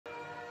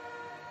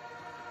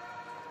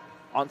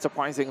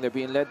Unsurprisingly,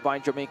 being led by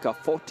Jamaica,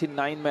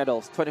 49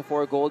 medals,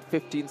 24 gold,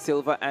 15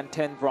 silver and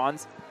 10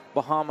 bronze.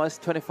 Bahamas,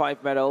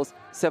 25 medals,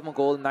 7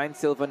 gold, 9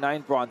 silver,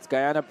 9 bronze.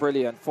 Guyana,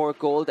 brilliant, 4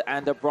 gold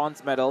and a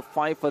bronze medal,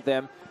 5 for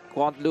them.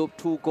 Guadeloupe,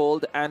 2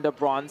 gold and a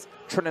bronze.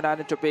 Trinidad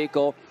and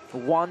Tobago,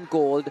 1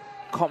 gold,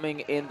 coming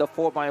in the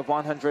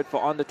 4x100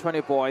 for under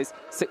 20 boys,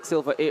 6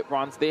 silver, 8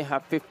 bronze. They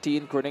have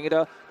 15.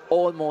 Grenada,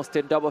 almost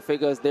in double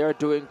figures. They're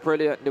doing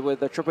brilliantly with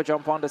the triple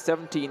jump under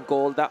 17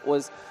 gold. That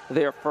was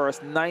their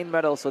first. 9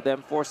 medals for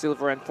them, 4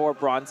 silver and 4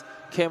 bronze.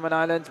 Cayman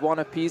Islands, 1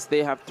 apiece.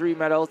 They have 3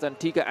 medals.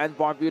 Antigua and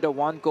Barbuda,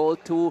 1 gold,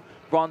 2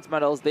 bronze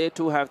medals. They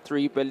too have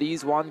 3.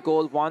 Belize, 1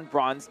 gold, 1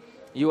 bronze.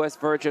 US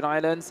Virgin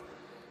Islands,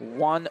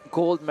 1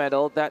 gold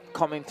medal. That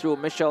coming through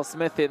Michelle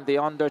Smith in the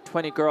under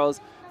 20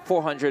 girls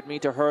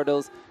 400-meter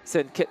hurdles.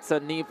 St. Kitts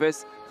and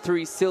Nevis,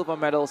 3 silver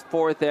medals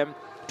for them.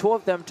 2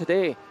 of them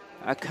today.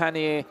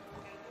 Kanye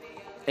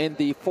in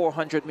the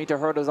 400-meter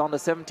hurdles on the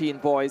 17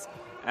 boys,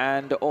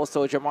 and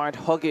also Jamard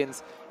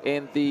Huggins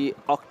in the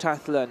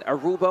octathlon.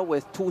 Aruba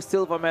with 2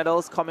 silver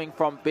medals coming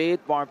from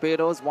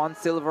Barbados, 1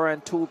 silver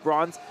and 2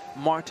 bronze.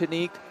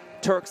 Martinique,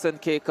 Turks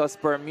and Caicos,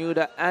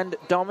 Bermuda and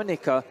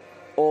Dominica,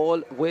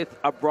 all with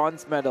a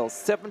bronze medal.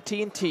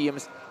 17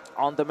 teams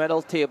on the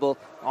medal table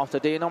after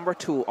day number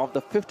 2 of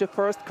the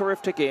 51st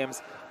CARIFTA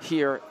Games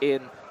here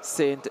in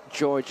St.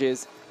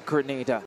 George's, Grenada.